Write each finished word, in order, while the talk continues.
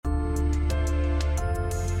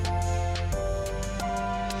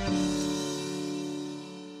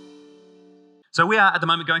So we are at the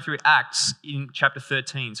moment going through Acts in chapter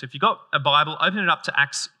 13. So if you've got a Bible, open it up to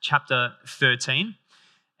Acts chapter 13.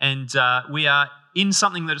 And we are in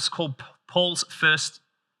something that is called Paul's first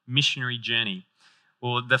missionary journey,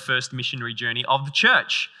 or the first missionary journey of the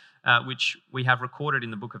church, which we have recorded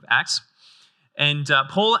in the book of Acts. And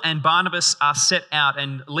Paul and Barnabas are set out,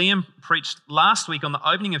 and Liam preached last week on the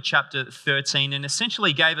opening of chapter 13 and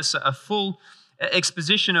essentially gave us a full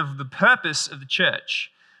exposition of the purpose of the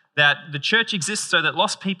church, that the church exists so that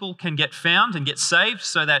lost people can get found and get saved,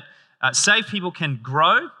 so that saved people can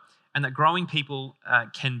grow, and that growing people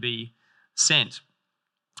can be sent.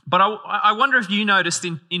 But I wonder if you noticed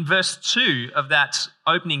in verse 2 of that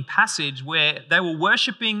opening passage where they were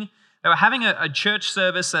worshiping, they were having a church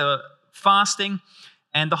service, they were fasting,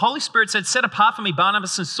 and the Holy Spirit said, "Set apart for me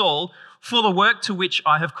Barnabas and Saul for the work to which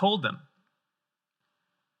I have called them."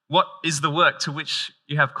 What is the work to which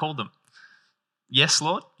you have called them? Yes,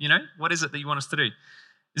 Lord, what is it that you want us to do?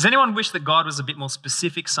 Does anyone wish that God was a bit more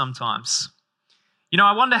specific sometimes?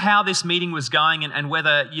 I wonder how this meeting was going and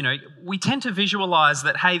whether, we tend to visualize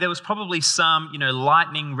that, hey, there was probably some,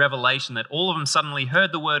 lightning revelation that all of them suddenly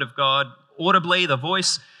heard the word of God audibly, the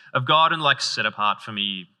voice of God, and set apart for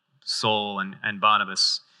me Saul and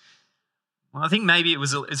Barnabas. Well, I think maybe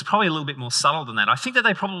it's probably a little bit more subtle than that. I think that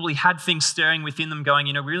they probably had things stirring within them going,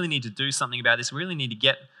 we really need to do something about this. We really need to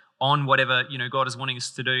get on whatever, God is wanting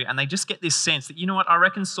us to do. And they just get this sense that, I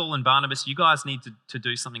reckon Saul and Barnabas, you guys need to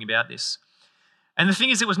do something about this. And the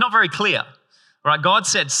thing is, it was not very clear. Right? God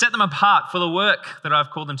said, set them apart for the work that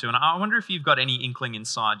I've called them to. And I wonder if you've got any inkling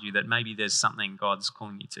inside you that maybe there's something God's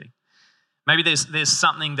calling you to. Maybe there's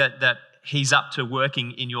something that he's up to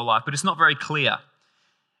working in your life, but it's not very clear.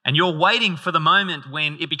 And you're waiting for the moment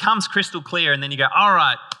when it becomes crystal clear, and then you go, all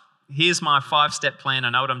right, here's my 5-step plan. I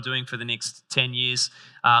know what I'm doing for the next 10 years.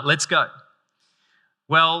 Let's go.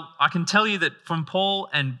 Well, I can tell you that from Paul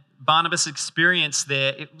and Barnabas' experience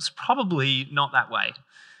there, it was probably not that way.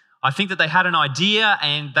 I think that they had an idea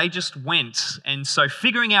and they just went. And so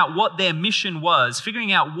figuring out what their mission was,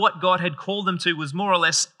 figuring out what God had called them to, was more or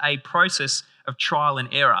less a process of trial and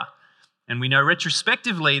error. And we know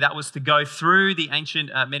retrospectively that was to go through the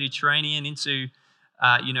ancient Mediterranean into,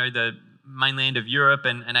 the mainland of Europe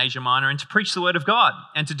and Asia Minor, and to preach the word of God,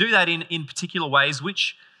 and to do that in particular ways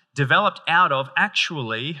which developed out of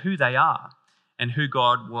actually who they are and who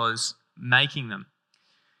God was making them.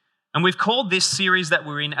 And we've called this series that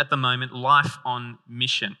we're in at the moment Life on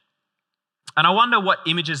Mission. And I wonder what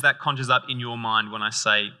images that conjures up in your mind when I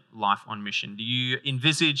say life on mission. Do you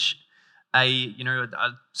envisage a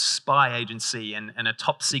spy agency and a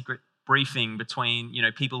top secret briefing between,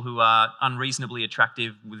 people who are unreasonably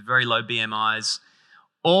attractive with very low BMIs,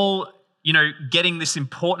 all, getting this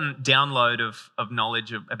important download of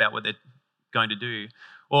knowledge about what they're going to do?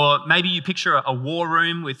 Or maybe you picture a war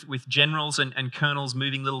room with generals and colonels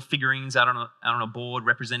moving little figurines out on a board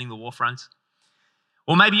representing the war front.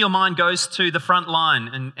 Or maybe your mind goes to the front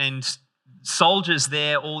line and soldiers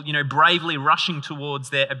there all, bravely rushing towards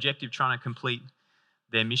their objective, trying to complete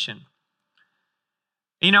their mission.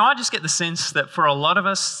 I just get the sense that for a lot of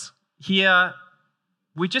us here,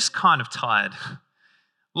 we're just kind of tired.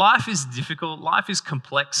 Life is difficult. Life is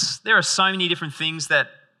complex. There are so many different things that,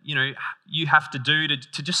 you have to do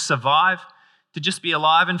to just survive, to just be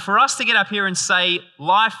alive. And for us to get up here and say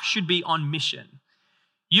life should be on mission,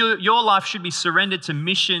 your life should be surrendered to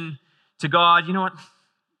mission, to God, you know what?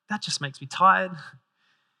 That just makes me tired.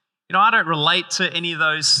 I don't relate to any of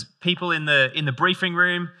those people in the briefing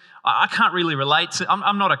room. I can't really relate to.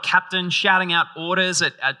 I'm not a captain shouting out orders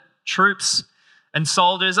at troops and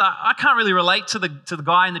soldiers. I can't really relate to the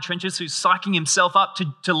guy in the trenches who's psyching himself up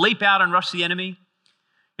to leap out and rush the enemy.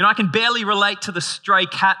 I can barely relate to the stray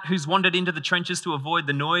cat who's wandered into the trenches to avoid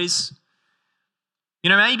the noise.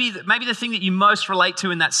 Maybe the thing that you most relate to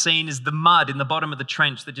in that scene is the mud in the bottom of the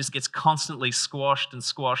trench that just gets constantly squashed and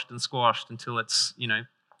squashed and squashed until it's,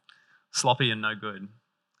 sloppy and no good.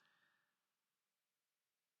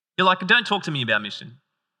 You're like, don't talk to me about mission.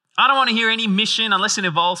 I don't want to hear any mission unless it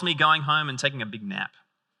involves me going home and taking a big nap.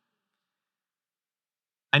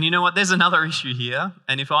 And you know what? There's another issue here.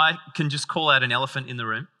 And if I can just call out an elephant in the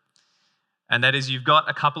room, and that is you've got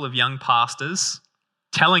a couple of young pastors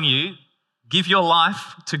telling you, give your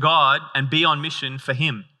life to God and be on mission for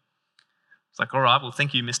Him. It's like, all right, well,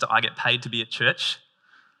 thank you, Mr. I get paid to be at church.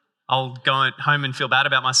 I'll go home and feel bad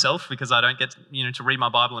about myself because I don't get, to read my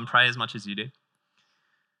Bible and pray as much as you do.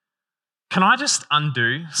 Can I just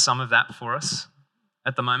undo some of that for us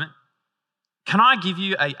at the moment? Can I give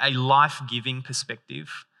you a life-giving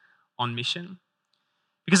perspective on mission?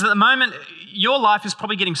 Because at the moment, your life is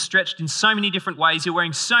probably getting stretched in so many different ways. You're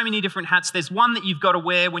wearing so many different hats. There's one that you've got to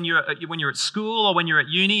wear when you're at school or when you're at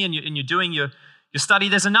uni and you're doing your study.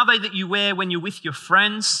 There's another that you wear when you're with your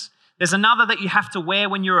friends. There's another that you have to wear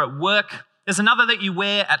when you're at work. There's another that you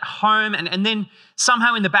wear at home. And then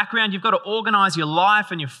somehow in the background, you've got to organize your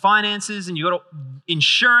life and your finances and you've got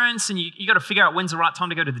insurance and you've got to figure out when's the right time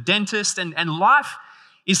to go to the dentist. And life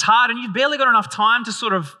is hard and you've barely got enough time to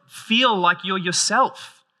sort of feel like you're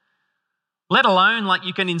yourself, let alone like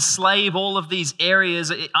you can enslave all of these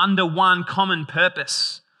areas under one common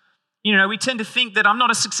purpose. You know, we tend to think that I'm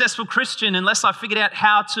not a successful Christian unless I figured out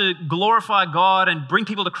how to glorify God and bring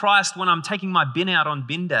people to Christ when I'm taking my bin out on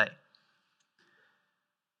bin day.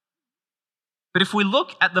 But if we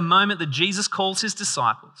look at the moment that Jesus calls his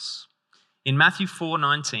disciples, in Matthew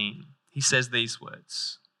 4:19, he says these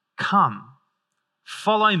words, "Come,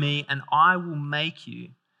 follow me, and I will make you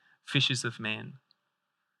fishers of men."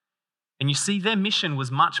 And you see, their mission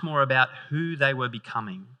was much more about who they were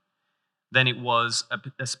becoming than it was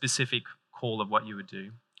a specific call of what you would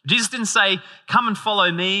do. Jesus didn't say, "Come and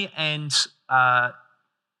follow me, and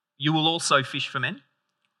you will also fish for men."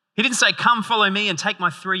 He didn't say, "Come follow me and take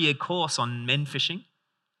my 3-year course on men fishing."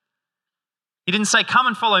 He didn't say, "Come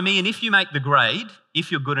and follow me, and if you make the grade,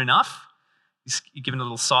 if you're good enough," you're giving a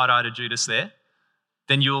little side eye to Judas there,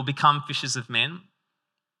 "then you will become fishers of men."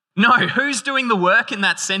 No, who's doing the work in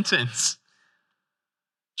that sentence?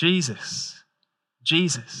 Jesus.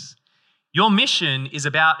 Jesus. Your mission is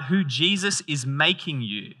about who Jesus is making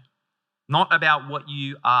you, not about what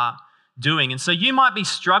you are doing. And so you might be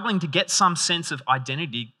struggling to get some sense of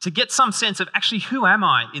identity, to get some sense of actually who am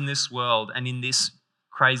I in this world and in this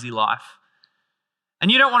crazy life.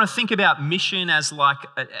 And you don't want to think about mission as like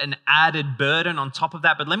an added burden on top of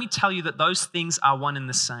that, but let me tell you that those things are one and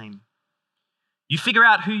the same. You figure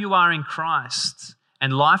out who you are in Christ,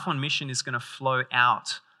 and life on mission is going to flow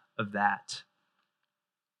out of that.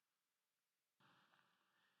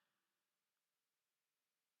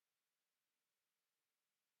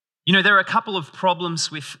 You know, there are a couple of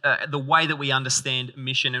problems with the way that we understand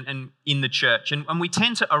mission and in the church, and we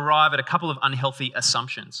tend to arrive at a couple of unhealthy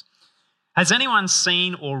assumptions. Has anyone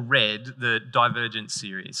seen or read the Divergent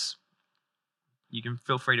series? You can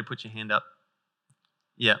feel free to put your hand up.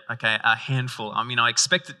 Yeah, okay, a handful. I mean, I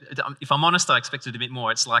expected, if I'm honest, I expected a bit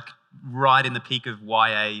more. It's like right in the peak of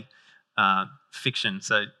YA fiction,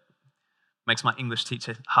 so makes my English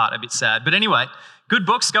teacher heart a bit sad. But anyway, good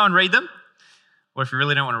books, go and read them. Or if you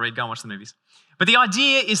really don't want to read, go and watch the movies. But the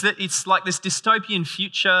idea is that it's like this dystopian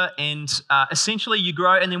future, and essentially you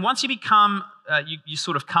grow, and then once you become, you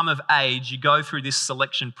sort of come of age, you go through this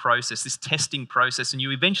selection process, this testing process, and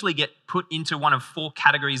you eventually get put into one of 4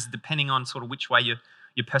 categories depending on sort of which way your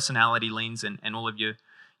personality leans and all of your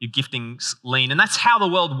giftings lean. And that's how the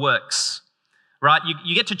world works, right?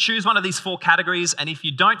 You get to choose one of these 4 categories, and if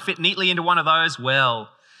you don't fit neatly into one of those,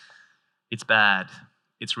 well, it's bad.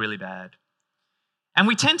 It's really bad. And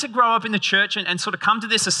we tend to grow up in the church and sort of come to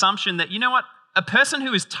this assumption that, you know what, a person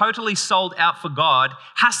who is totally sold out for God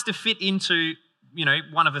has to fit into, you know,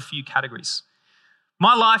 one of a few categories.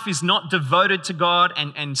 My life is not devoted to God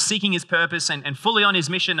and seeking his purpose and fully on his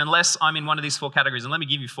mission unless I'm in one of these 4 categories. And let me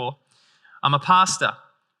give you 4. I'm a pastor.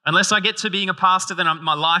 Unless I get to being a pastor, then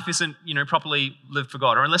my life isn't, you know, properly lived for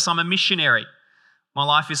God. Or unless I'm a missionary, my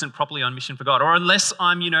life isn't properly on mission for God. Or unless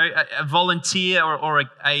I'm, you know, a volunteer or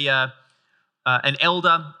an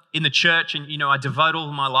elder in the church and, you know, I devote all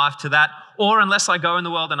of my life to that. Or unless I go in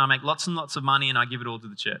the world and I make lots and lots of money and I give it all to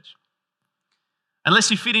the church.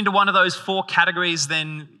 Unless you fit into one of those 4 categories,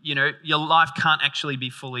 then, you know, your life can't actually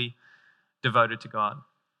be fully devoted to God.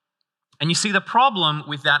 And you see, the problem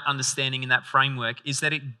with that understanding and that framework is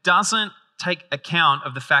that it doesn't take account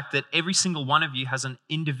of the fact that every single one of you has an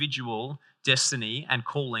individual destiny and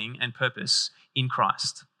calling and purpose in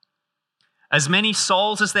Christ. As many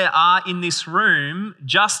souls as there are in this room,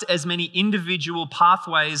 just as many individual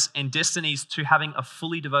pathways and destinies to having a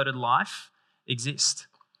fully devoted life exist.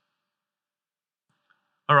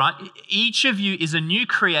 All right, each of you is a new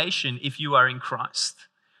creation if you are in Christ,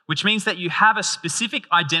 which means that you have a specific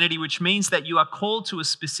identity, which means that you are called to a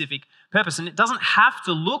specific purpose. And it doesn't have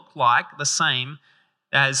to look like the same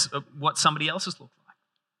as what somebody else has looked like.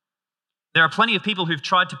 There are plenty of people who've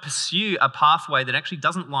tried to pursue a pathway that actually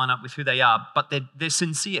doesn't line up with who they are, but they're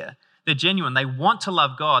sincere, they're genuine, they want to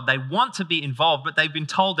love God, they want to be involved, but they've been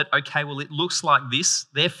told that, okay, well, it looks like this,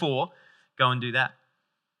 therefore, go and do that.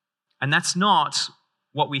 And that's not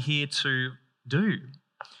what we're here to do.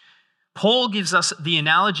 Paul gives us the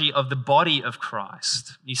analogy of the body of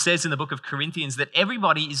Christ. He says in the book of Corinthians that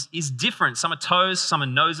everybody is different. Some are toes, some are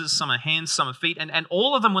noses, some are hands, some are feet. And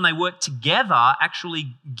all of them, when they work together,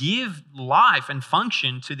 actually give life and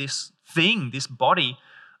function to this thing, this body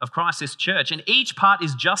of Christ, this church. And each part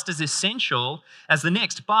is just as essential as the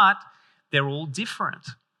next, but they're all different.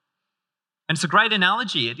 And it's a great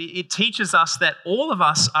analogy. It teaches us that all of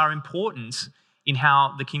us are important in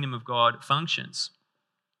how the kingdom of God functions.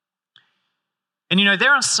 And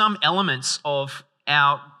there are some elements of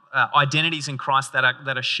our identities in Christ that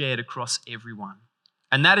are shared across everyone.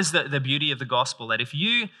 And that is the beauty of the gospel, that if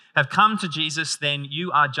you have come to Jesus, then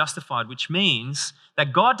you are justified, which means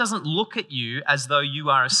that God doesn't look at you as though you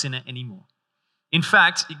are a sinner anymore. In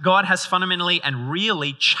fact, God has fundamentally and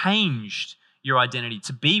really changed your identity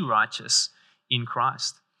to be righteous in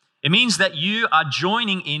Christ. It means that you are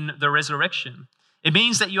joining in the resurrection. It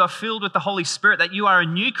means that you are filled with the Holy Spirit, that you are a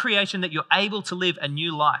new creation, that you're able to live a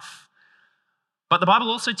new life. But the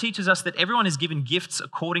Bible also teaches us that everyone is given gifts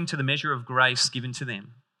according to the measure of grace given to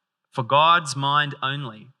them. For God's mind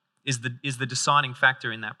only is the deciding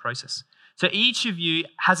factor in that process. So each of you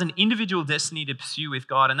has an individual destiny to pursue with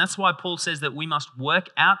God, and that's why Paul says that we must work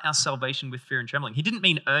out our salvation with fear and trembling. He didn't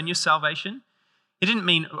mean earn your salvation. He didn't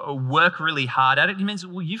mean work really hard at it. He means,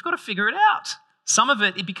 well, you've got to figure it out. Some of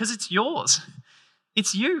it, because it's yours.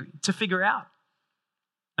 It's you to figure out.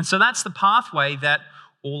 And so that's the pathway that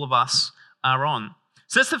all of us are on.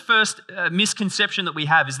 So that's the first misconception that we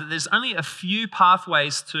have, is that there's only a few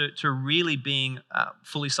pathways to really being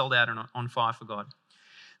fully sold out and on fire for God.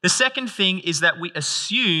 The second thing is that we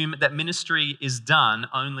assume that ministry is done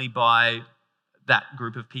only by that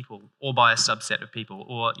group of people or by a subset of people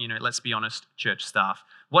or, let's be honest, church staff.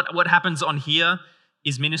 What happens on here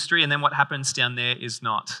is ministry, and then what happens down there is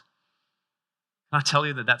not. I tell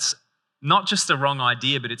you that that's not just a wrong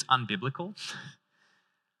idea, but it's unbiblical.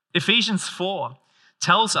 Ephesians 4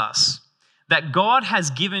 tells us that God has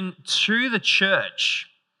given to the church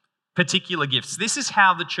particular gifts. This is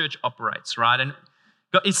how the church operates, right? And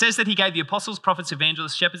it says that he gave the apostles, prophets,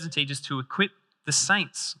 evangelists, shepherds, and teachers to equip the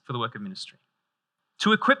saints for the work of ministry.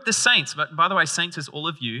 To equip the saints. But by the way, saints is all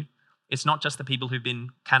of you. It's not just the people who've been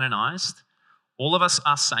canonized. All of us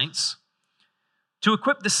are saints. To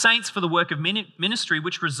equip the saints for the work of ministry,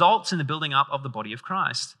 which results in the building up of the body of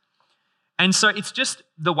Christ. And so it's just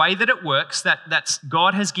the way that it works, that's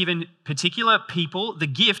God has given particular people the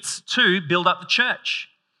gifts to build up the church.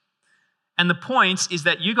 And the point is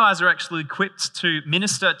that you guys are actually equipped to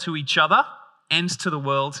minister to each other and to the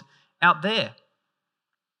world out there.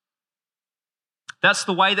 That's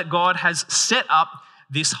the way that God has set up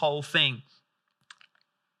this whole thing.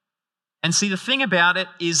 And see, the thing about it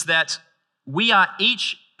is that we are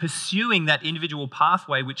each pursuing that individual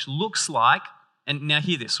pathway, which looks like, and now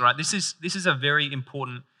hear this, right? This is a very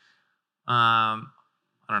important, life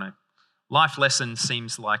lesson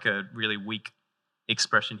seems like a really weak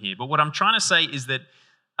expression here. But what I'm trying to say is that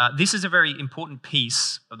this is a very important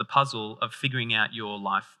piece of the puzzle of figuring out your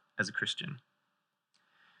life as a Christian.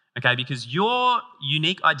 Okay, because your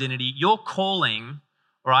unique identity, your calling,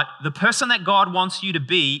 all right, the person that God wants you to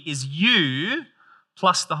be is you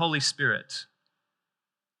plus the Holy Spirit.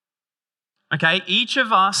 Okay, each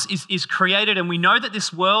of us is created, and we know that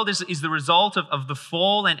this world is the result of the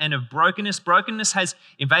fall and of brokenness. Brokenness has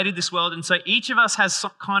invaded this world, and so each of us has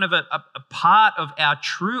some kind of a part of our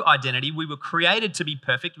true identity. We were created to be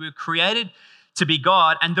perfect. We were created to be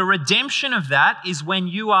God, and the redemption of that is when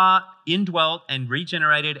you are indwelt and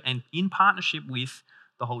regenerated and in partnership with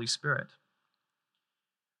the Holy Spirit.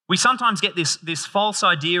 We sometimes get this false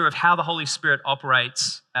idea of how the Holy Spirit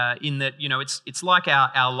operates in that, it's like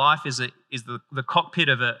our life is the cockpit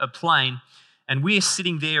of a plane, and we're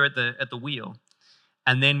sitting there at the wheel.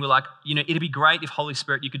 And then we're like, it'd be great if Holy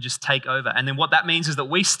Spirit, you could just take over. And then what that means is that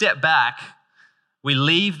we step back, we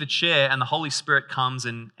leave the chair, and the Holy Spirit comes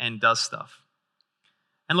and does stuff.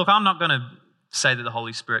 And look, I'm not going to say that the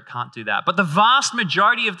Holy Spirit can't do that, but the vast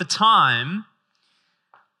majority of the time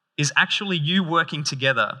is actually you working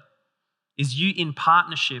together, is you in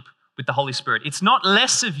partnership with the Holy Spirit. It's not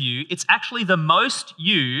less of you, it's actually the most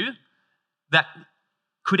you that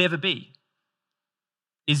could ever be,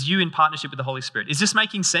 is you in partnership with the Holy Spirit. Is this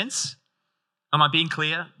making sense? Am I being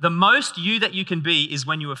clear? The most you that you can be is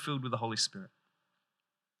when you are filled with the Holy Spirit.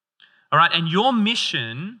 All right, and your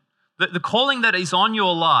mission, the calling that is on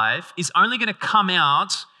your life is only going to come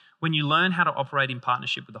out when you learn how to operate in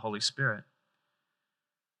partnership with the Holy Spirit.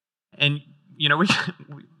 And,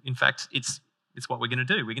 in fact, it's what we're going to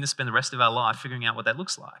do. We're going to spend the rest of our life figuring out what that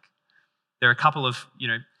looks like. There are a couple of,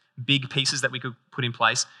 big pieces that we could put in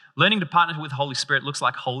place. Learning to partner with the Holy Spirit looks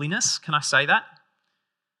like holiness. Can I say that?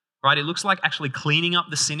 Right? It looks like actually cleaning up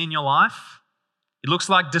the sin in your life. It looks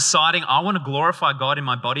like deciding I want to glorify God in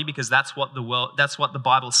my body because that's what the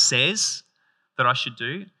Bible says that I should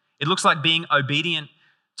do. It looks like being obedient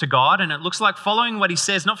to God, and it looks like following what he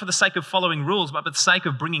says, not for the sake of following rules, but for the sake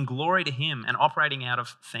of bringing glory to him and operating out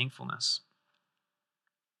of thankfulness.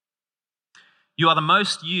 You are the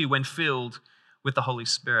most you when filled with the Holy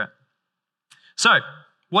Spirit. So,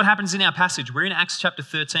 what happens in our passage? We're in Acts chapter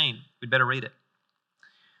 13. We'd better read it.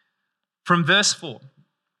 From verse 4.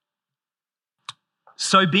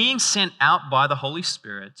 So being sent out by the Holy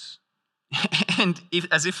Spirit, and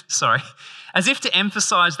as if to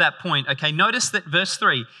emphasize that point, okay, notice that verse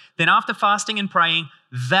 3, then after fasting and praying,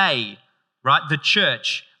 they, right, the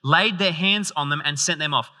church, laid their hands on them and sent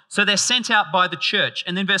them off. So they're sent out by the church.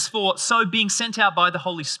 And then verse 4, so being sent out by the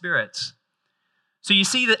Holy Spirit. So you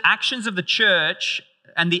see the actions of the church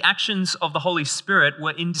and the actions of the Holy Spirit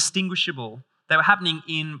were indistinguishable. They were happening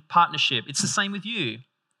in partnership. It's the same with you.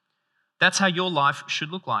 That's how your life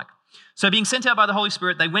should look like. So being sent out by the Holy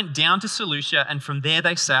Spirit, they went down to Seleucia, and from there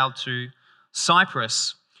they sailed to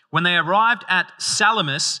Cyprus. When they arrived at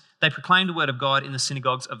Salamis, they proclaimed the word of God in the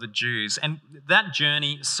synagogues of the Jews. And that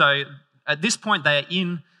journey, so at this point they are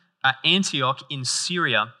in Antioch in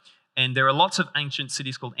Syria, and there are lots of ancient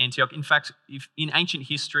cities called Antioch. In fact, in ancient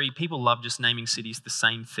history, people love just naming cities the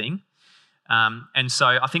same thing. And so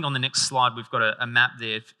I think on the next slide, we've got a map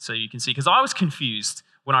there so you can see, because I was confused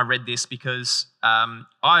when I read this because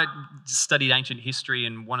I studied ancient history,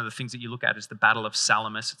 and one of the things that you look at is the Battle of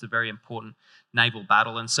Salamis. It's a very important naval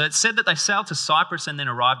battle. And so it said that they sailed to Cyprus and then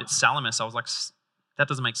arrived at Salamis. I was like, that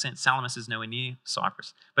doesn't make sense. Salamis is nowhere near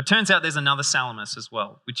Cyprus. But turns out there's another Salamis as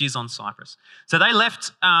well, which is on Cyprus. So they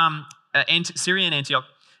left Syria and Antioch,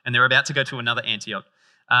 and they're about to go to another Antioch.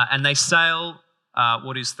 And they sail,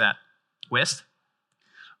 what is that, west?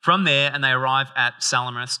 From there, and they arrive at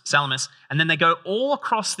Salamis, and then they go all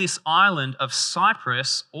across this island of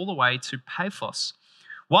Cyprus all the way to Paphos.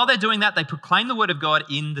 While they're doing that, they proclaim the word of God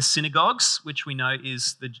in the synagogues, which we know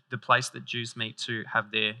is the place that Jews meet to have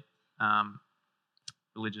their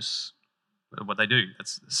religious, what they do.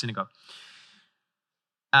 That's the synagogue.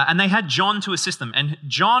 And they had John to assist them. And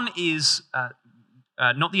John is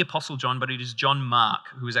not the Apostle John, but it is John Mark,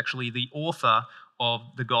 who is actually the author of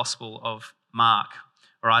the Gospel of Mark.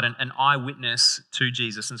 All right, an eyewitness to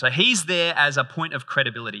Jesus. And so he's there as a point of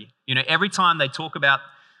credibility. You know, every time they talk about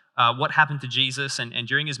what happened to Jesus and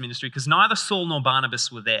during his ministry, because neither Saul nor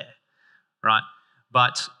Barnabas were there, right?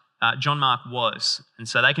 But John Mark was. And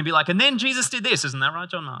so they can be like, and then Jesus did this, isn't that right,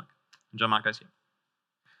 John Mark? And John Mark goes, yeah.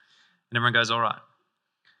 And everyone goes, all right.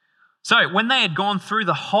 So when they had gone through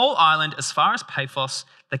the whole island as far as Paphos,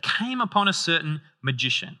 they came upon a certain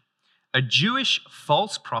magician, a Jewish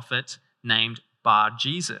false prophet named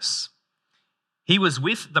Bar-Jesus. He was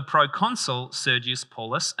with the proconsul Sergius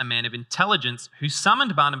Paulus, a man of intelligence, who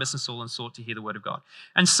summoned Barnabas and Saul and sought to hear the word of God.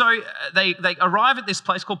 And so they arrive at this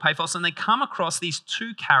place called Paphos, and they come across these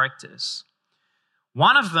two characters.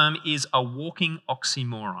 One of them is a walking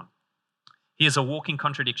oxymoron. He is a walking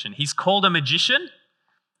contradiction. He's called a magician,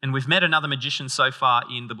 and we've met another magician so far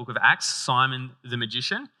in the book of Acts, Simon the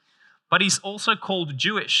magician, but he's also called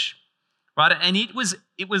Jewish, right? And it was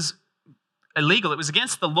illegal. It was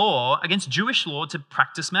against the law, against Jewish law, to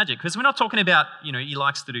practice magic. Because we're not talking about, he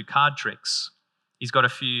likes to do card tricks. He's got a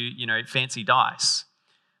few, fancy dice.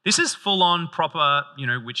 This is full-on proper,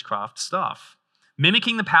 witchcraft stuff.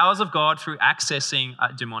 Mimicking the powers of God through accessing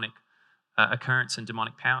demonic occurrence and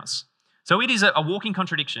demonic powers. So it is a walking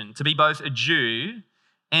contradiction to be both a Jew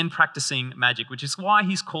and practicing magic, which is why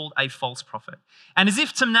he's called a false prophet. And as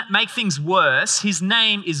if to make things worse, his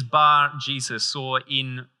name is Bar-Jesus, or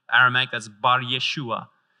in Aramaic, that's Bar Yeshua,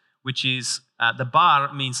 which is, the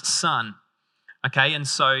Bar means son. Okay, and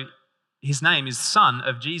so his name is son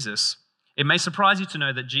of Jesus. It may surprise you to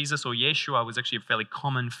know that Jesus, or Yeshua, was actually a fairly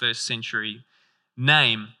common first century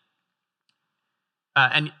name.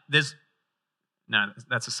 And that's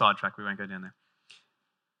a sidetrack. We won't go down there.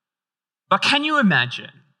 But can you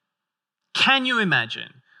imagine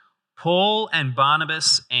Paul and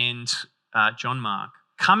Barnabas and John Mark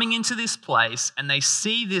coming into this place, and they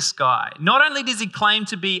see this guy? Not only does he claim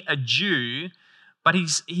to be a Jew, but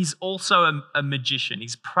he's also a magician.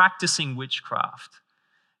 He's practicing witchcraft.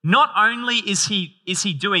 Not only is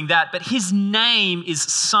he doing that, but his name is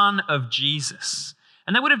Son of Jesus.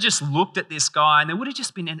 And they would have just looked at this guy, and there would have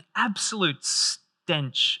just been an absolute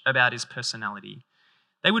stench about his personality.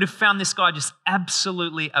 They would have found this guy just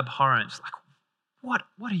absolutely abhorrent. Like,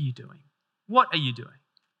 what are you doing? What are you doing?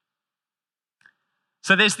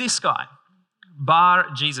 So there's this guy, Bar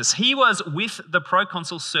Jesus. He was with the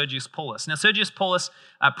proconsul Sergius Paulus. Now, Sergius Paulus,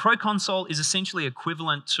 proconsul, is essentially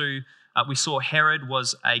equivalent to, we saw Herod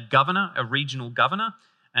was a governor, a regional governor,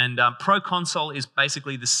 and proconsul is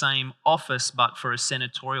basically the same office, but for a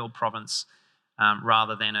senatorial province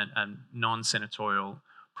rather than a non-senatorial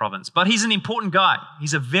province. But he's an important guy.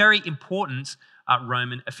 He's a very important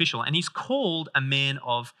Roman official, and he's called a man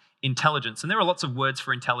of intelligence. And there are lots of words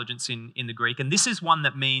for intelligence in the Greek, and this is one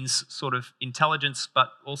that means sort of intelligence, but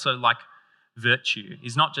also like virtue.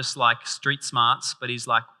 He's not just like street smarts, but he's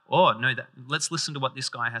like, oh, no, let's listen to what this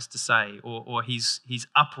guy has to say, or he's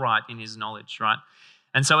upright in his knowledge, right?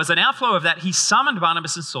 And so as an outflow of that, he summoned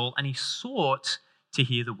Barnabas and Saul, and he sought to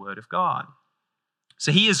hear the word of God.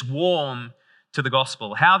 So he is warm to the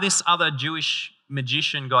gospel. How this other Jewish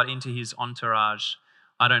magician got into his entourage,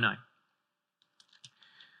 I don't know.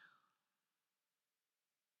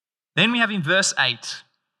 Then we have in verse 8,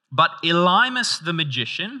 but Elymas the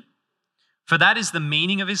magician, for that is the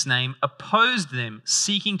meaning of his name, opposed them,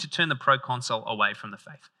 seeking to turn the proconsul away from the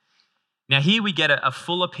faith. Now here we get a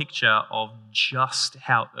fuller picture of just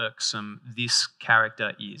how irksome this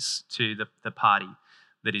character is to the party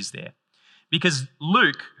that is there. Because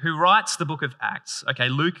Luke, who writes the book of Acts, okay,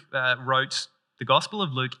 Luke wrote the Gospel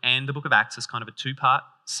of Luke and the book of Acts as kind of a two-part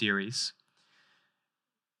series.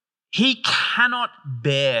 He cannot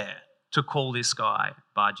bear to call this guy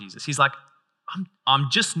Bar Jesus. He's like, I'm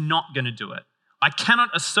just not going to do it. I cannot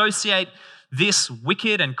associate this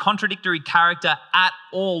wicked and contradictory character at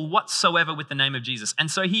all whatsoever with the name of Jesus. And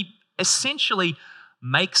so he essentially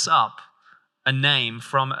makes up a name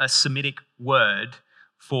from a Semitic word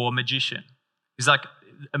for magician. He's like,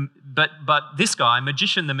 but this guy,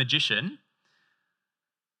 magician the magician,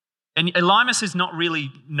 and Elymas is not really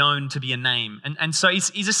known to be a name. And so he's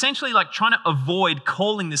essentially like trying to avoid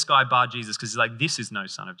calling this guy Bar Jesus because he's like, this is no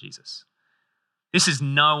son of Jesus. This is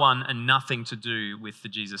no one and nothing to do with the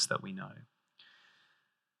Jesus that we know.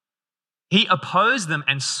 He opposed them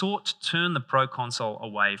and sought to turn the proconsul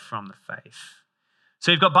away from the faith.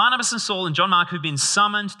 So you've got Barnabas and Saul and John Mark who've been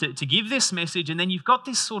summoned to give this message, and then you've got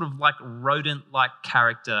this sort of like rodent-like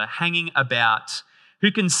character hanging about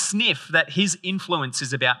who can sniff that his influence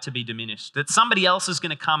is about to be diminished, that somebody else is going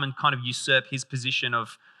to come and kind of usurp his position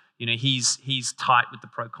of, he's tight with the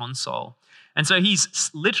proconsul. And so he's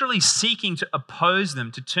literally seeking to oppose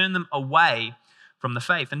them, to turn them away from the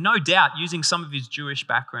faith, and no doubt using some of his Jewish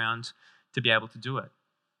background to be able to do it.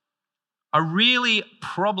 A really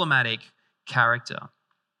problematic character.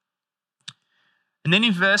 And then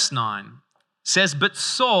in verse 9 says, but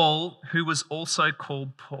Saul, who was also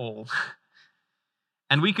called Paul.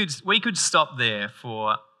 And we could stop there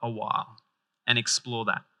for a while and explore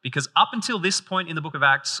that, because up until this point in the book of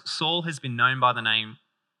Acts, Saul has been known by the name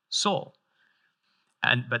Saul.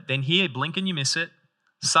 But then here, blink and you miss it,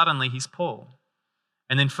 suddenly he's Paul.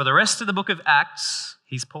 And then for the rest of the book of Acts,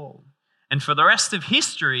 he's Paul. And for the rest of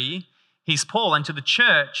history, he's Paul. And to the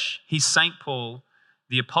church, he's St. Paul,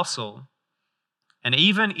 the apostle. And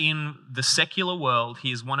even in the secular world,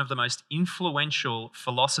 he is one of the most influential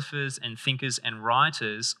philosophers and thinkers and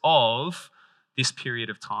writers of this period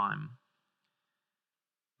of time.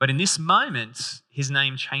 But in this moment, his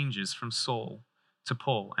name changes from Saul to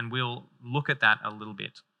Paul, and we'll look at that a little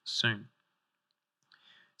bit soon.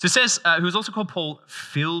 So it says, who was also called Paul,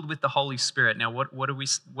 filled with the Holy Spirit. Now, what did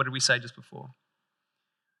we say just before?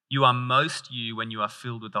 You are most you when you are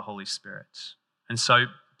filled with the Holy Spirit. And so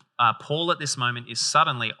Paul at this moment is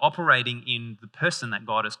suddenly operating in the person that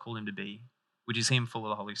God has called him to be, which is him full of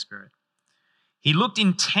the Holy Spirit. He looked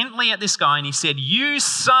intently at this guy and he said, you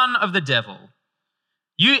son of the devil,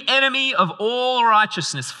 you enemy of all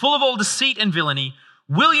righteousness, full of all deceit and villainy,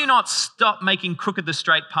 will you not stop making crooked the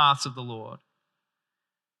straight paths of the Lord?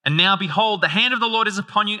 And now behold, the hand of the Lord is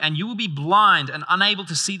upon you, and you will be blind and unable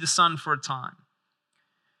to see the sun for a time.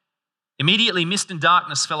 Immediately mist and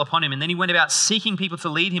darkness fell upon him, and then he went about seeking people to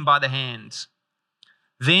lead him by the hand.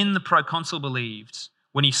 Then the proconsul believed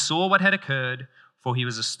when he saw what had occurred, for he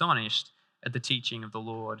was astonished at the teaching of the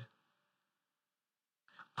Lord.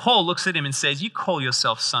 Paul looks at him and says, you call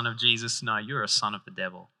yourself son of Jesus? No, you're a son of the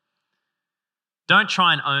devil. Don't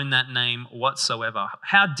try and own that name whatsoever.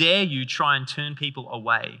 How dare you try and turn people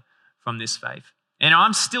away from this faith? And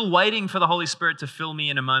I'm still waiting for the Holy Spirit to fill me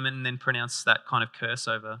in a moment and then pronounce that kind of curse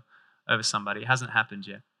over somebody. It hasn't happened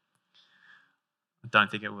yet. I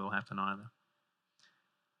don't think it will happen either.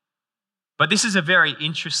 But this is a very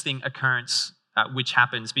interesting occurrence which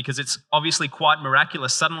happens because it's obviously quite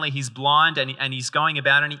miraculous. Suddenly he's blind and he's going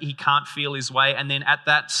about and he can't feel his way. And then at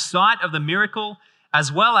that sight of the miracle,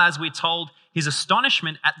 as well as we're told, his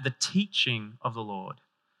astonishment at the teaching of the Lord.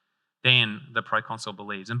 Then the proconsul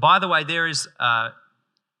believes. And by the way, there is,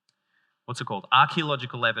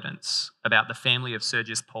 archaeological evidence about the family of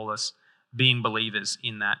Sergius Paulus being believers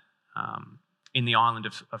in that, in the island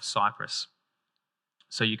of Cyprus.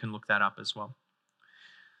 So you can look that up as well.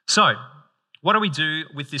 So, what do we do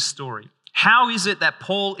with this story? How is it that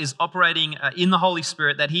Paul is operating in the Holy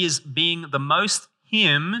Spirit, that he is being the most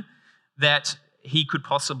him that he could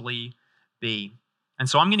possibly be? And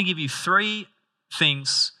so I'm going to give you 3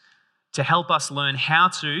 things to help us learn how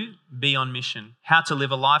to be on mission, how to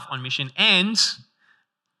live a life on mission, and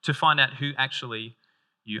to find out who actually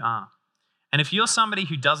you are. And if you're somebody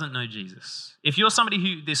who doesn't know Jesus, if you're somebody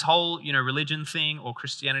who this whole religion thing or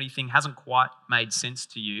Christianity thing hasn't quite made sense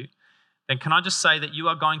to you, then can I just say that you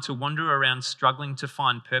are going to wander around struggling to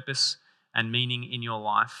find purpose and meaning in your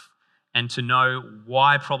life, and to know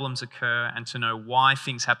why problems occur and to know why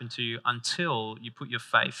things happen to you until you put your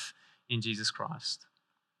faith in Jesus Christ.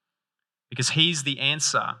 Because he's the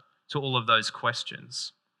answer to all of those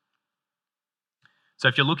questions. So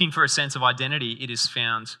if you're looking for a sense of identity, it is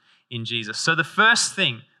found in Jesus. So the first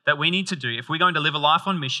thing that we need to do if we're going to live a life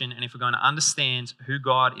on mission and if we're going to understand who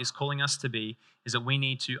God is calling us to be is that we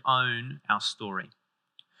need to own our story.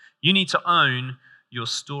 You need to own your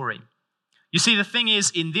story. You see, the thing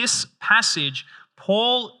is, in this passage,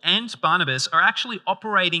 Paul and Barnabas are actually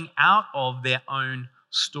operating out of their own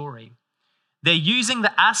story. They're using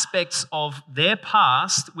the aspects of their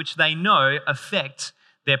past which they know affect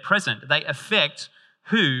their present. They affect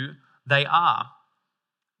who they are.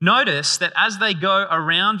 Notice that as they go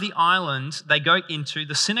around the island, they go into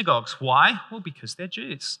the synagogues. Why? Well, because they're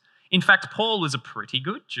Jews. In fact, Paul was a pretty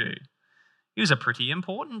good Jew. He was a pretty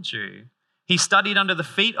important Jew. He studied under the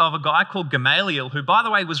feet of a guy called Gamaliel, who, by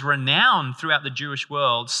the way, was renowned throughout the Jewish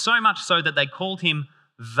world, so much so that they called him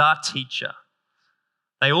the teacher.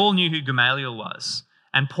 They all knew who Gamaliel was.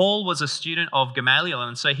 And Paul was a student of Gamaliel,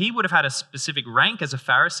 and so he would have had a specific rank as a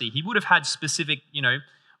Pharisee. He would have had specific,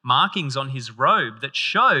 markings on his robe that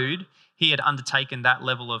showed he had undertaken that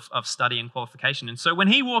level of study and qualification. And so when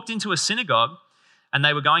he walked into a synagogue and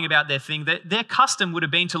they were going about their thing, their custom would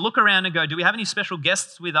have been to look around and go, do we have any special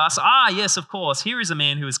guests with us? Ah, yes, of course. Here is a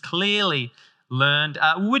man who has clearly learned.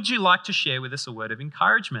 Would you like to share with us a word of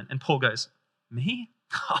encouragement? And Paul goes, me?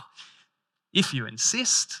 If you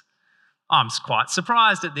insist. I'm quite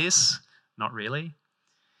surprised at this. Not really.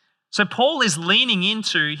 So Paul is leaning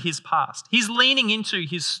into his past. He's leaning into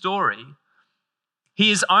his story.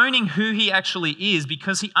 He is owning who he actually is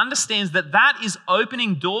because he understands that that is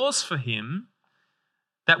opening doors for him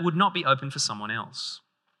that would not be open for someone else.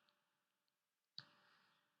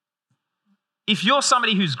 If you're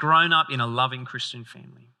somebody who's grown up in a loving Christian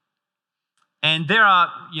family, and there are,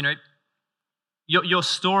 your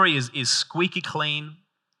story is squeaky clean,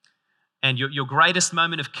 and your greatest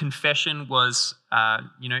moment of confession was,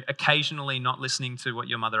 occasionally not listening to what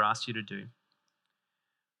your mother asked you to do.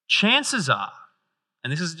 Chances are,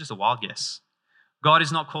 and this is just a wild guess, God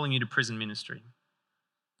is not calling you to prison ministry.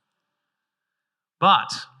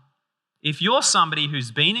 But if you're somebody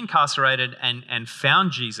who's been incarcerated and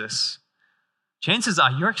found Jesus, chances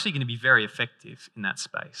are you're actually going to be very effective in that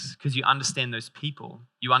space because you understand those people.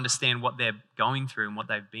 You understand what they're going through and what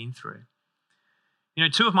they've been through.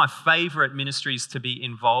 Two of my favorite ministries to be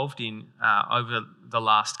involved in over the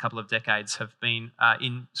last couple of decades have been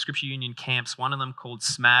in Scripture Union camps, one of them called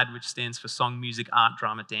SMAD, which stands for Song, Music, Art,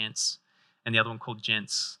 Drama, Dance, and the other one called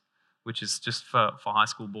GENTS, which is just for high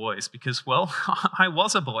school boys because, well, I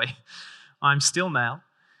was a boy. I'm still male.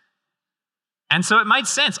 And so it made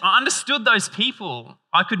sense. I understood those people.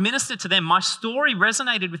 I could minister to them. My story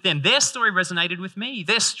resonated with them. Their story resonated with me.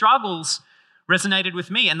 Their struggles resonated with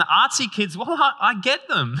me. And the artsy kids, well, I get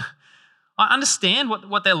them. I understand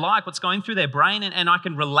what they're like, what's going through their brain, and I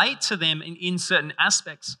can relate to them in certain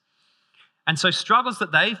aspects. And so struggles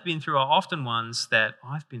that they've been through are often ones that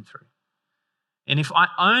I've been through. And if I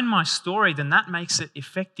own my story, then that makes it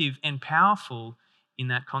effective and powerful in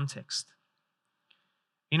that context.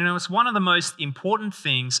 It's one of the most important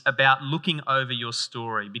things about looking over your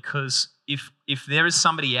story, because if there is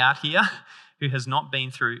somebody out here who has not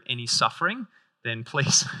been through any suffering, then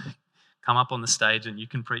please come up on the stage and you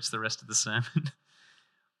can preach the rest of the sermon.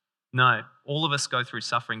 No, all of us go through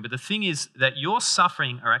suffering. But the thing is that your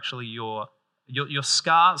suffering are actually your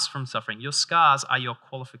scars from suffering. Your scars are your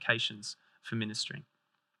qualifications for ministering.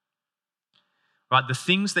 Right? The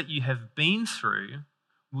things that you have been through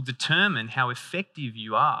will determine how effective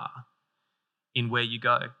you are in where you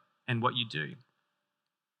go and what you do.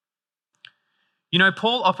 You know,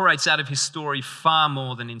 Paul operates out of his story far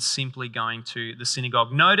more than in simply going to the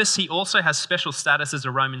synagogue. Notice he also has special status as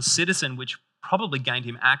a Roman citizen, which probably gained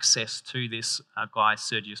him access to this guy,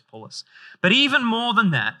 Sergius Paulus. But even more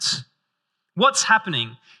than that, what's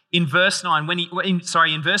happening in verse 9,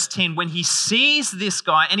 in verse 10, when he sees this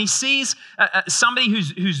guy and he sees somebody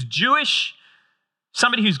who's Jewish,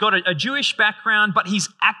 somebody who's got a Jewish background, but he's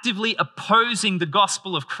actively opposing the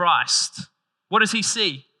gospel of Christ. What does he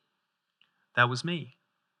see? That was me.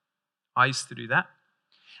 I used to do that.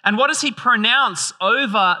 And what does he pronounce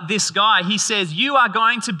over this guy? He says, you are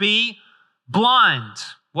going to be blind.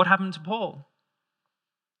 What happened to Paul?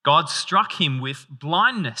 God struck him with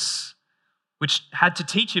blindness, which had to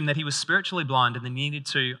teach him that he was spiritually blind and then needed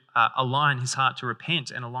to align his heart to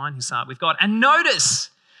repent and align his heart with God. And notice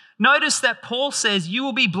that Paul says, you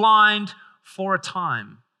will be blind for a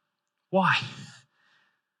time. Why?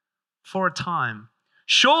 For a time.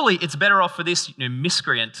 Surely it's better off for this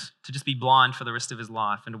miscreant to just be blind for the rest of his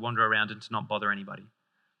life and to wander around and to not bother anybody.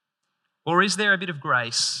 Or is there a bit of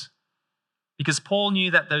grace? Because Paul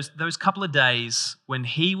knew that those couple of days when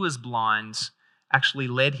he was blind actually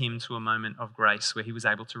led him to a moment of grace where he was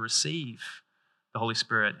able to receive the Holy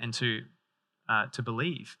Spirit and to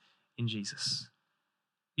believe in Jesus.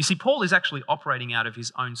 You see, Paul is actually operating out of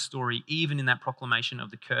his own story, even in that proclamation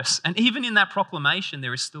of the curse. And even in that proclamation,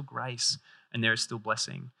 there is still grace and there is still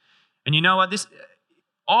blessing. And you know what? This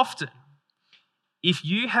often, if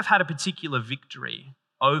you have had a particular victory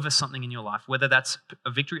over something in your life, whether that's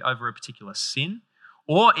a victory over a particular sin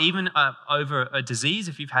or even over a disease,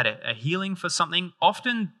 if you've had a healing for something,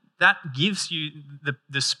 often that gives you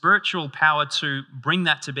the spiritual power to bring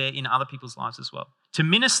that to bear in other people's lives as well, to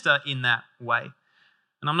minister in that way.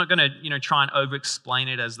 And I'm not going to, try and over-explain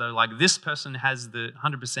it as though like this person has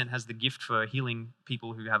 100% has the gift for healing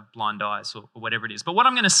people who have blind eyes or whatever it is. But what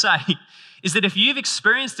I'm going to say is that if you've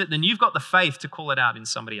experienced it, then you've got the faith to call it out in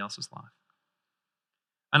somebody else's life.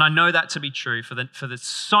 And I know that to be true for the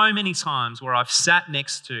so many times where I've sat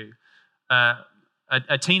next to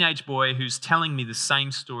a teenage boy who's telling me the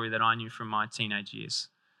same story that I knew from my teenage years.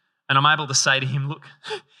 And I'm able to say to him, look,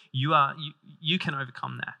 you can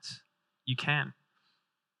overcome that. You can.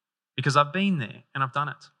 Because I've been there and I've done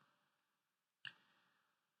it.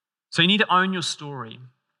 So you need to own your story,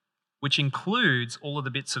 which includes all of the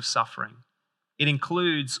bits of suffering. It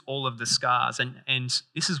includes all of the scars. And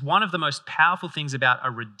this is one of the most powerful things about a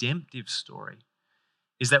redemptive story,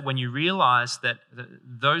 is that when you realize that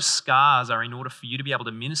those scars are in order for you to be able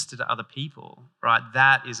to minister to other people, right?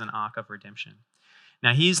 That is an arc of redemption.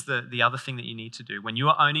 Now, here's the other thing that you need to do. When you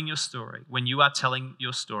are owning your story, when you are telling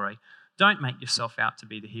your story, don't make yourself out to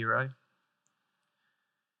be the hero.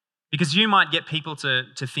 Because you might get people to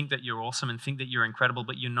think that you're awesome and think that you're incredible,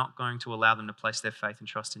 but you're not going to allow them to place their faith and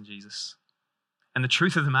trust in Jesus. And the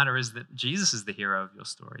truth of the matter is that Jesus is the hero of your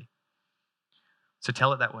story. So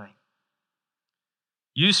tell it that way.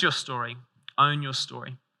 Use your story. Own your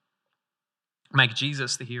story. Make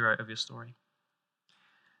Jesus the hero of your story.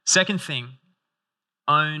 Second thing,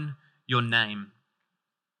 own your name.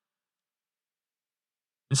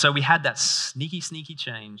 And so we had that sneaky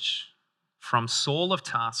change from Saul of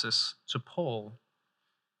Tarsus to Paul.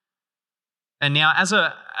 And now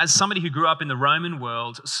as somebody who grew up in the Roman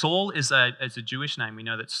world, Saul is a Jewish name. We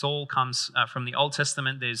know that Saul comes from the Old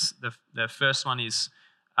Testament. There's the first one is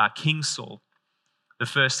King Saul, the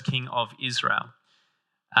first king of Israel.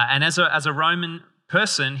 And as a Roman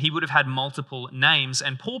person, he would have had multiple names,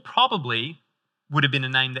 and Paul probably would have been a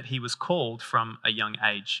name that he was called from a young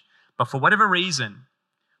age. But for whatever reason,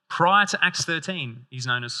 prior to Acts 13, he's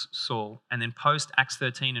known as Saul. And then post Acts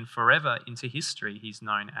 13 and forever into history, he's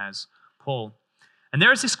known as Paul. And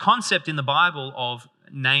there is this concept in the Bible of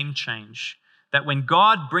name change, that when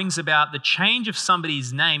God brings about the change of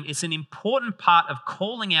somebody's name, it's an important part of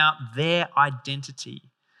calling out their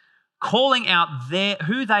identity, calling out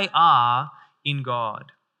who they are in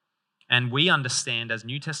God. And we understand as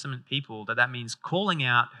New Testament people that means calling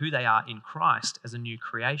out who they are in Christ as a new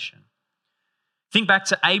creation. Think back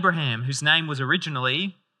to Abraham, whose name was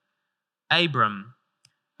originally Abram.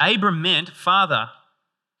 Abram meant father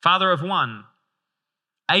of one.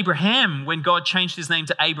 Abraham, when God changed his name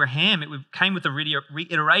to Abraham, it came with a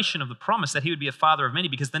reiteration of the promise that he would be a father of many,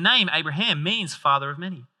 because the name Abraham means father of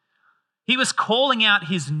many. He was calling out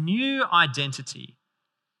his new identity.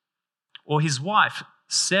 Or his wife,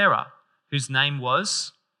 Sarah, whose name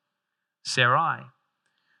was Sarai.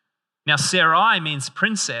 Now, Sarai means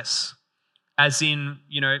princess, as in,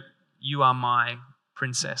 you are my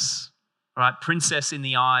princess, right? Princess in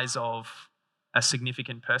the eyes of a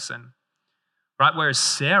significant person, right? Whereas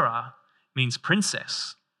Sarah means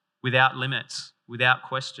princess without limits, without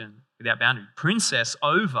question, without boundary. Princess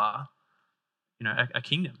over, a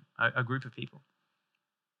kingdom, a group of people.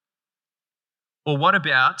 Or what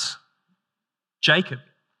about Jacob?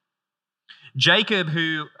 Jacob,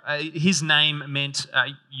 who his name meant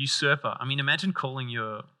usurper. I mean, imagine calling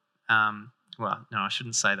your, well, no, I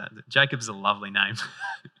shouldn't say that. Jacob's a lovely name.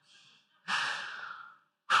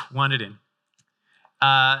 Wind it in.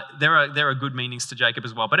 There are good meanings to Jacob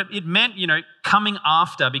as well, but it meant, coming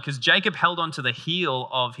after, because Jacob held on to the heel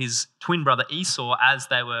of his twin brother Esau as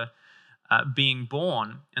they were being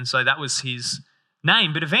born, and so that was his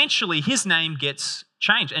name. But eventually his name gets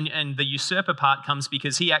changed, and the usurper part comes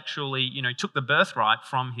because he actually, took the birthright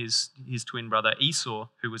from his twin brother Esau,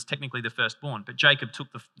 who was technically the firstborn, but Jacob took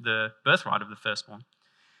the birthright of the firstborn.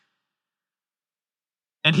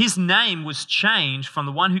 And his name was changed from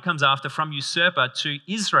the one who comes after, from usurper, to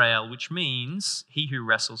Israel, which means he who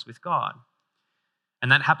wrestles with God.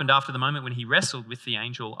 And that happened after the moment when he wrestled with the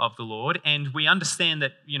angel of the Lord. And we understand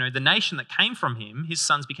that, the nation that came from him, his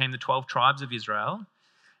sons became the 12 tribes of Israel.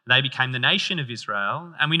 They became the nation of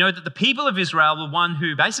Israel. And we know that the people of Israel were one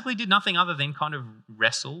who basically did nothing other than kind of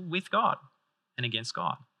wrestle with God and against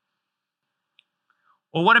God.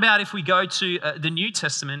 Or what about if we go to the New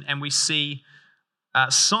Testament and we see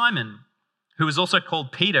Simon, who is also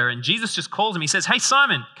called Peter, and Jesus just calls him. He says, "Hey,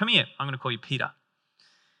 Simon, come here. I'm going to call you Peter."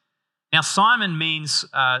 Now, Simon means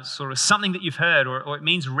sort of something that you've heard, or it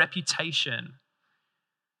means reputation.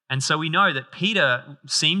 And so we know that Peter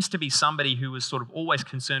seems to be somebody who was sort of always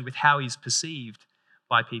concerned with how he's perceived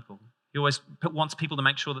by people. He always wants people to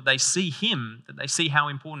make sure that they see him, that they see how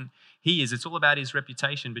important he is. It's all about his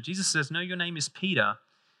reputation. But Jesus says, "No, your name is Peter."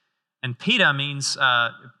 And Peter means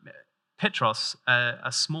Petros,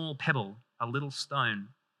 a small pebble, a little stone.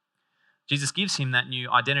 Jesus gives him that new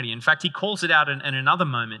identity. In fact, he calls it out in another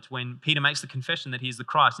moment when Peter makes the confession that he is the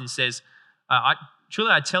Christ, and he says,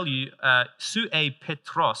 truly I tell you, su e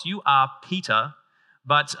Petros, you are Peter,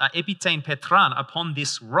 but epitein Petran, upon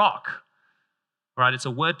this rock. Right? It's a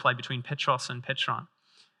wordplay between Petros and Petran.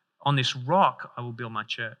 On this rock I will build my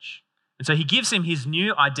church. And so he gives him his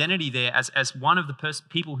new identity there as one of the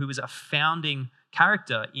people who is a founding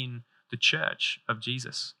character in the church of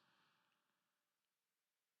Jesus.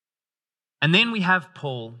 And then we have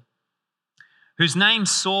Paul, whose name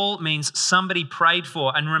Saul means somebody prayed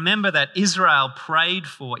for. And remember that Israel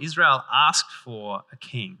asked for a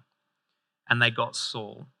king, and they got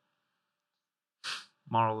Saul.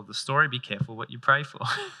 Moral of the story, be careful what you pray for.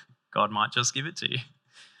 God might just give it to you.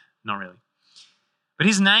 Not really. But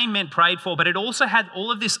his name meant prayed for, but it also had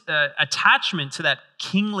all of this attachment to that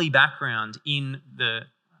kingly background in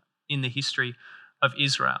the history of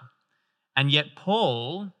Israel. And yet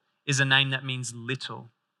Paul is a name that means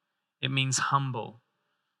little. It means humble.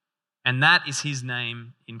 And that is his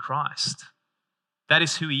name in Christ. That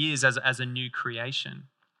is who he is as a new creation.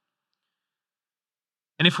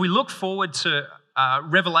 And if we look forward to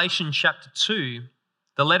Revelation chapter 2,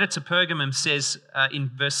 the letter to Pergamum says in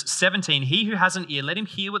verse 17, "He who has an ear, let him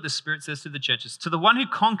hear what the Spirit says to the churches. To the one who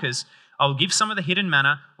conquers, I will give some of the hidden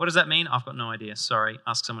manna." What does that mean? I've got no idea. Sorry,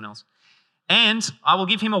 ask someone else. "And I will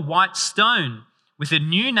give him a white stone with a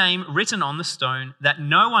new name written on the stone that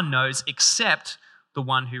no one knows except the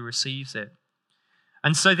one who receives it."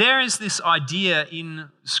 And so there is this idea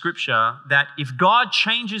in Scripture that if God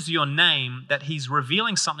changes your name, that he's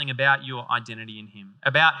revealing something about your identity in him,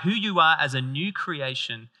 about who you are as a new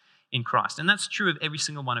creation in Christ. And that's true of every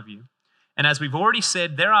single one of you. And as we've already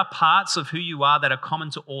said, there are parts of who you are that are common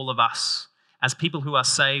to all of us as people who are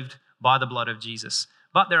saved by the blood of Jesus.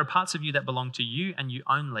 But there are parts of you that belong to you and you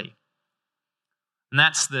only. And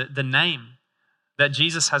that's the name that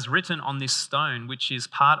Jesus has written on this stone, which is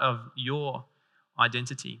part of your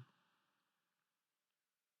identity.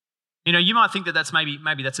 You might think that that's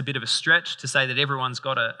maybe that's a bit of a stretch to say that everyone's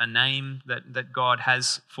got a name that God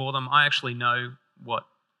has for them. I actually know what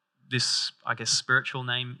this, spiritual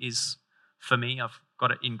name is for me. I've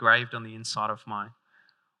got it engraved on the inside of my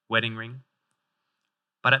wedding ring.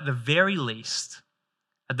 But at the very least,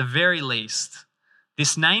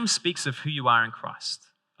 this name speaks of who you are in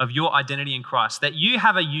Christ, of your identity in Christ, that you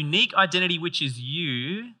have a unique identity which is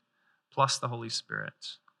you plus the Holy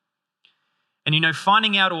Spirit. And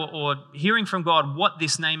finding out or hearing from God what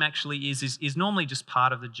this name actually is normally just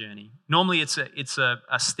part of the journey. Normally it's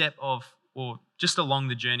a step of, or just along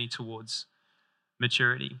the journey towards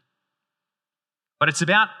maturity. But it's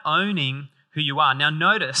about owning who you are. Now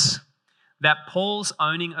notice that Paul's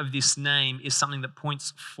owning of this name is something that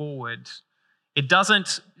points forward. It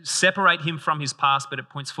doesn't separate him from his past, but it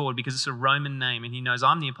points forward because it's a Roman name and he knows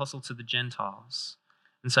I'm the apostle to the Gentiles.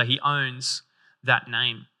 And so he owns that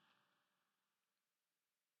name.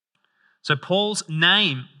 So Paul's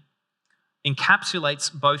name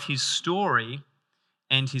encapsulates both his story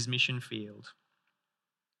and his mission field.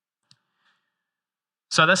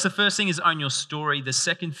 So that's the first thing, is own your story. The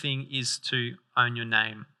second thing is to own your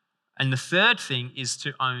name. And the third thing is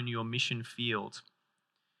to own your mission field.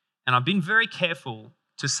 And I've been very careful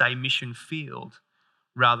to say mission field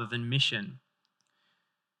rather than mission.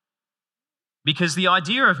 Because the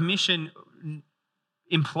idea of mission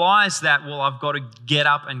implies that, well, I've got to get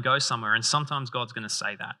up and go somewhere. And sometimes God's going to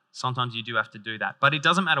say that. Sometimes you do have to do that. But it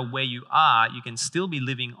doesn't matter where you are. You can still be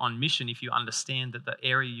living on mission if you understand that the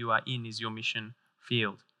area you are in is your mission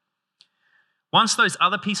field. Once those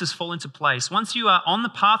other pieces fall into place, once you are on the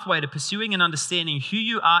pathway to pursuing and understanding who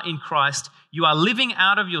you are in Christ, you are living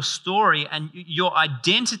out of your story and your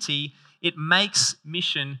identity, it makes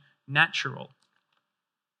mission natural.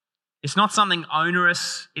 It's not something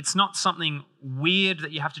onerous. It's not something weird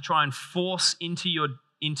that you have to try and force into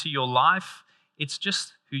your life. It's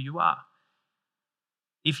just who you are.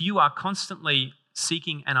 If you are constantly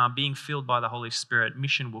seeking and are being filled by the Holy Spirit,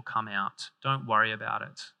 mission will come out. Don't worry about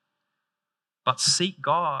it. But seek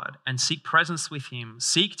God and seek presence with Him.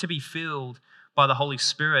 Seek to be filled by the Holy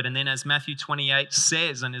Spirit. And then as Matthew 28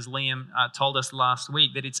 says, and as Liam told us last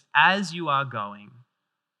week, that it's as you are going,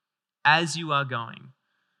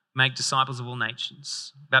 make disciples of all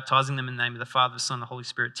nations, baptizing them in the name of the Father, the Son, and the Holy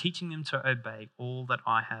Spirit, teaching them to obey all that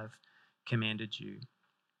I have commanded you.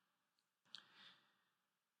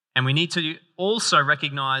 And we need to also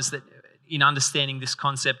recognize that in understanding this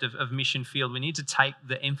concept of mission field, we need to take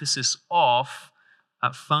the emphasis off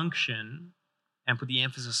function and put the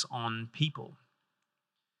emphasis on people.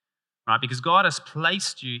 Right? Because God has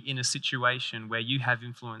placed you in a situation where you have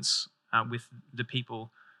influence with the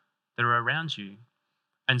people that are around you.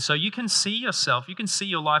 And so you can see yourself, you can see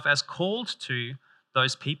your life as called to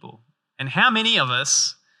those people. And how many of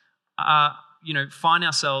us find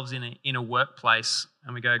ourselves in a workplace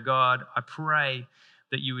and we go, God, I pray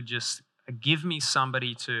that you would just give me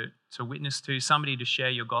somebody to witness to, somebody to share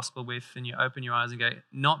your gospel with, and you open your eyes and go,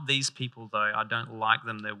 not these people though, I don't like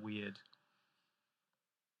them, they're weird.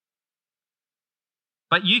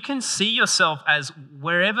 But you can see yourself as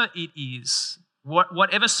wherever it is,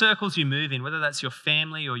 whatever circles you move in, whether that's your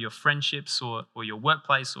family or your friendships or your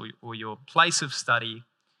workplace or your place of study,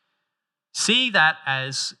 see that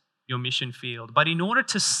as your mission field. But in order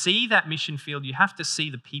to see that mission field, you have to see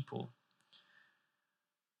the people.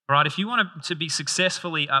 All right, if you want to be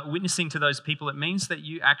successfully witnessing to those people, it means that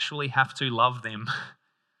you actually have to love them.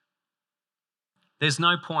 There's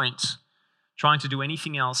no point trying to do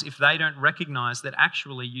anything else if they don't recognize that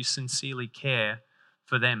actually you sincerely care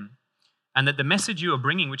for them. And that the message you are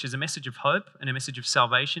bringing, which is a message of hope and a message of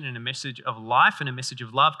salvation and a message of life and a message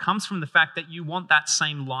of love, comes from the fact that you want that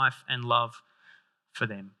same life and love for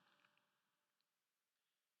them.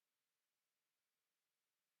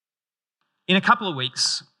 In a couple of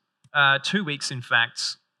weeks, 2 weeks in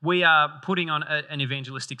fact, we are putting on an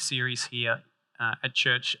evangelistic series here at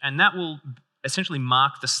church, and that will essentially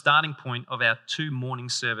mark the starting point of our 2 morning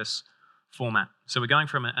service format. So we're going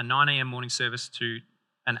from a 9 a.m. morning service to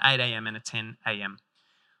an 8 a.m. and a 10 a.m.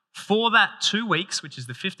 For that 2 weeks, which is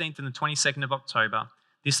the 15th and the 22nd of October,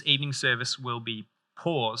 this evening service will be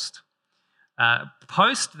paused.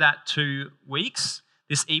 Post that 2 weeks,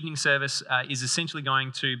 this evening service is essentially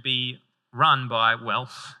going to be run by, well,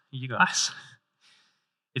 you guys.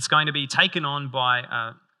 It's going to be taken on by,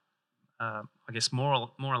 I guess,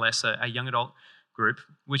 more or less a young adult group,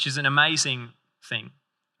 which is an amazing thing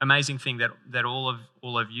that all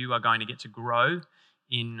of you are going to get to grow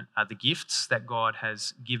in the gifts that God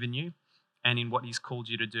has given you and in what He's called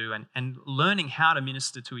you to do, and learning how to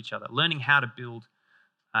minister to each other, learning how to build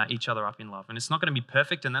each other up in love. And it's not going to be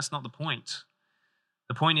perfect, and that's not the point.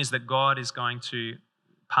 The point is that God is going to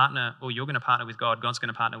partner, or you're going to partner with God. God's going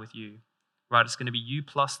to partner with you, right? It's going to be you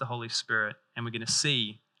plus the Holy Spirit, and we're going to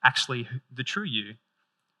see actually the true you,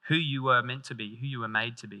 who you were meant to be, who you were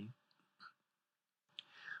made to be.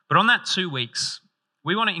 But on that 2 weeks,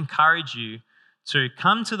 we want to encourage you to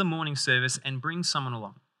come to the morning service and bring someone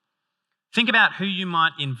along. Think about who you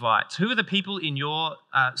might invite. Who are the people in your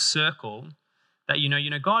circle that you know,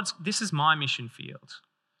 this is my mission field.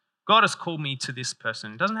 God has called me to this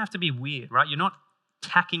person. It doesn't have to be weird, right? You're not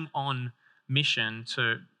tacking on mission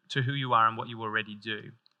to who you are and what you already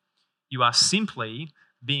do. You are simply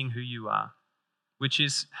being who you are, which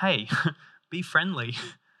is, hey, be friendly,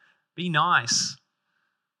 be nice,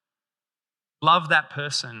 love that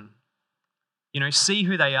person, see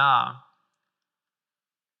who they are,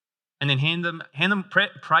 and then hand them,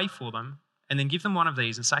 pray for them, and then give them one of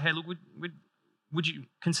these and say, hey, look, would you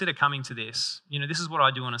consider coming to this? This is what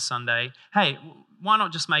I do on a Sunday. Hey, why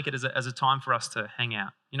not just make it as a time for us to hang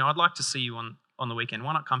out? I'd like to see you on the weekend.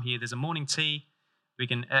 Why not come here? There's a morning tea. We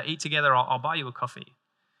can eat together. I'll buy you a coffee.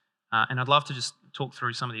 And I'd love to just talk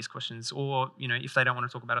through some of these questions. Or, if they don't want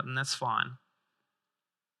to talk about it, then that's fine.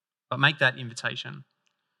 But make that invitation.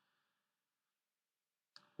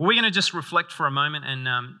 We're going to just reflect for a moment, and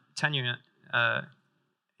Tanya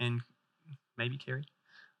and maybe Kerry.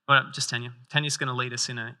 Well, just Tanya. Tanya's going to lead us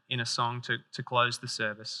in a song to close the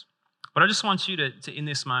service. But I just want you to in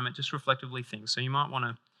this moment, just reflectively think. So you might want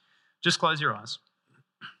to just close your eyes.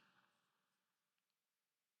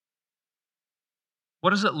 What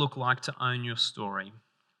does it look like to own your story?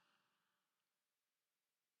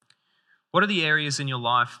 What are the areas in your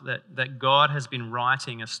life that God has been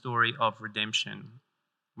writing a story of redemption,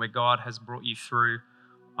 where God has brought you through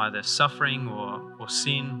either suffering or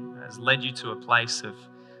sin, has led you to a place of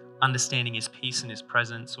understanding his peace and his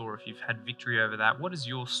presence, or if you've had victory over that, what does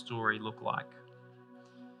your story look like?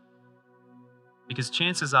 Because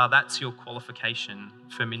chances are that's your qualification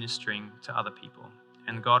for ministering to other people.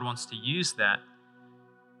 And God wants to use that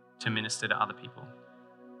to minister to other people.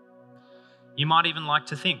 You might even like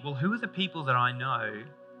to think, well, who are the people that I know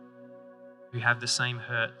who have the same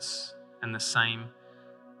hurts and the same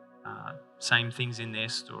things in their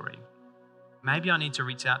story? Maybe I need to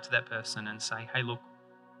reach out to that person and say, hey, look,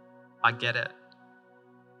 I get it.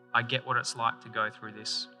 I get what it's like to go through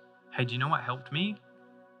this. Hey, do you know what helped me?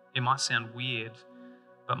 It might sound weird,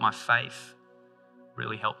 but my faith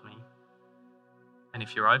really helped me. And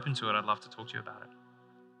if you're open to it, I'd love to talk to you about it.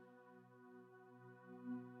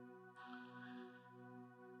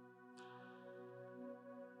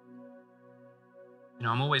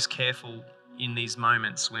 I'm always careful in these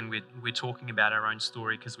moments when we're talking about our own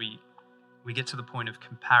story, because we get to the point of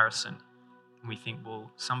comparison and we think,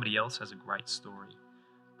 well, somebody else has a great story,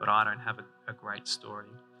 but I don't have a great story.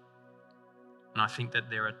 And I think that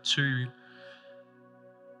there are two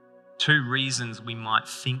reasons we might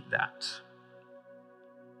think that.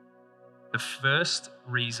 The first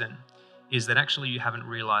reason is that actually you haven't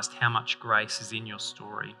realized how much grace is in your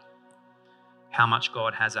story, how much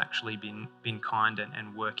God has actually been kind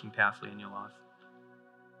and working powerfully in your life.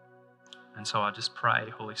 And so I just pray,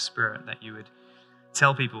 Holy Spirit, that you would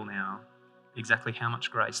tell people now exactly how much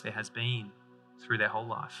grace there has been through their whole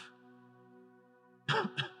life.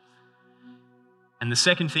 And the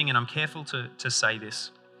second thing, and I'm careful to say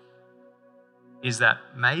this, is that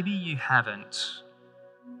maybe you haven't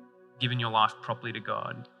given your life properly to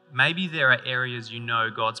God. Maybe there are areas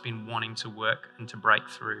God's been wanting to work and to break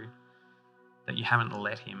through that you haven't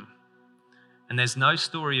let him. And there's no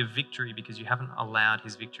story of victory because you haven't allowed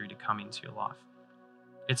his victory to come into your life.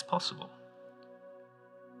 It's possible.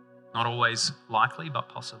 Not always likely, but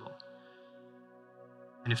possible.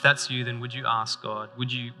 And if that's you, then would you ask God,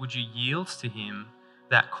 would you yield to him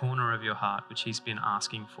that corner of your heart which he's been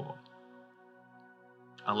asking for?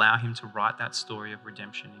 Allow him to write that story of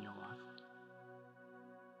redemption in your life.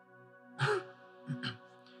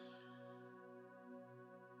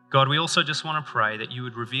 God, we also just want to pray that you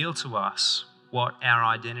would reveal to us what our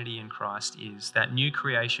identity in Christ is, that new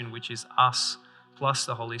creation which is us plus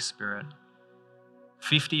the Holy Spirit,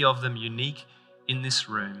 50 of them unique in this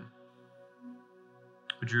room.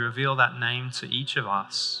 Would you reveal that name to each of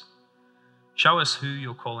us? Show us who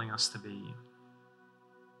you're calling us to be.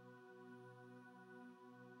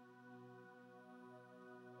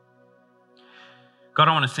 God,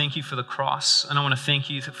 I want to thank you for the cross, and I want to thank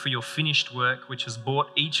you for your finished work, which has brought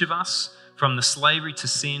each of us from the slavery to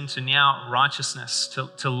sin to now righteousness,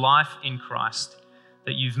 to life in Christ,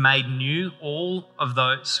 that you've made new all of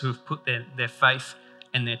those who have put their faith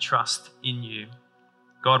and their trust in you.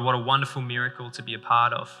 God, what a wonderful miracle to be a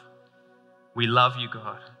part of. We love you,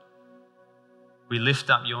 God. We lift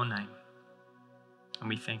up your name, and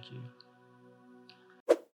we thank you.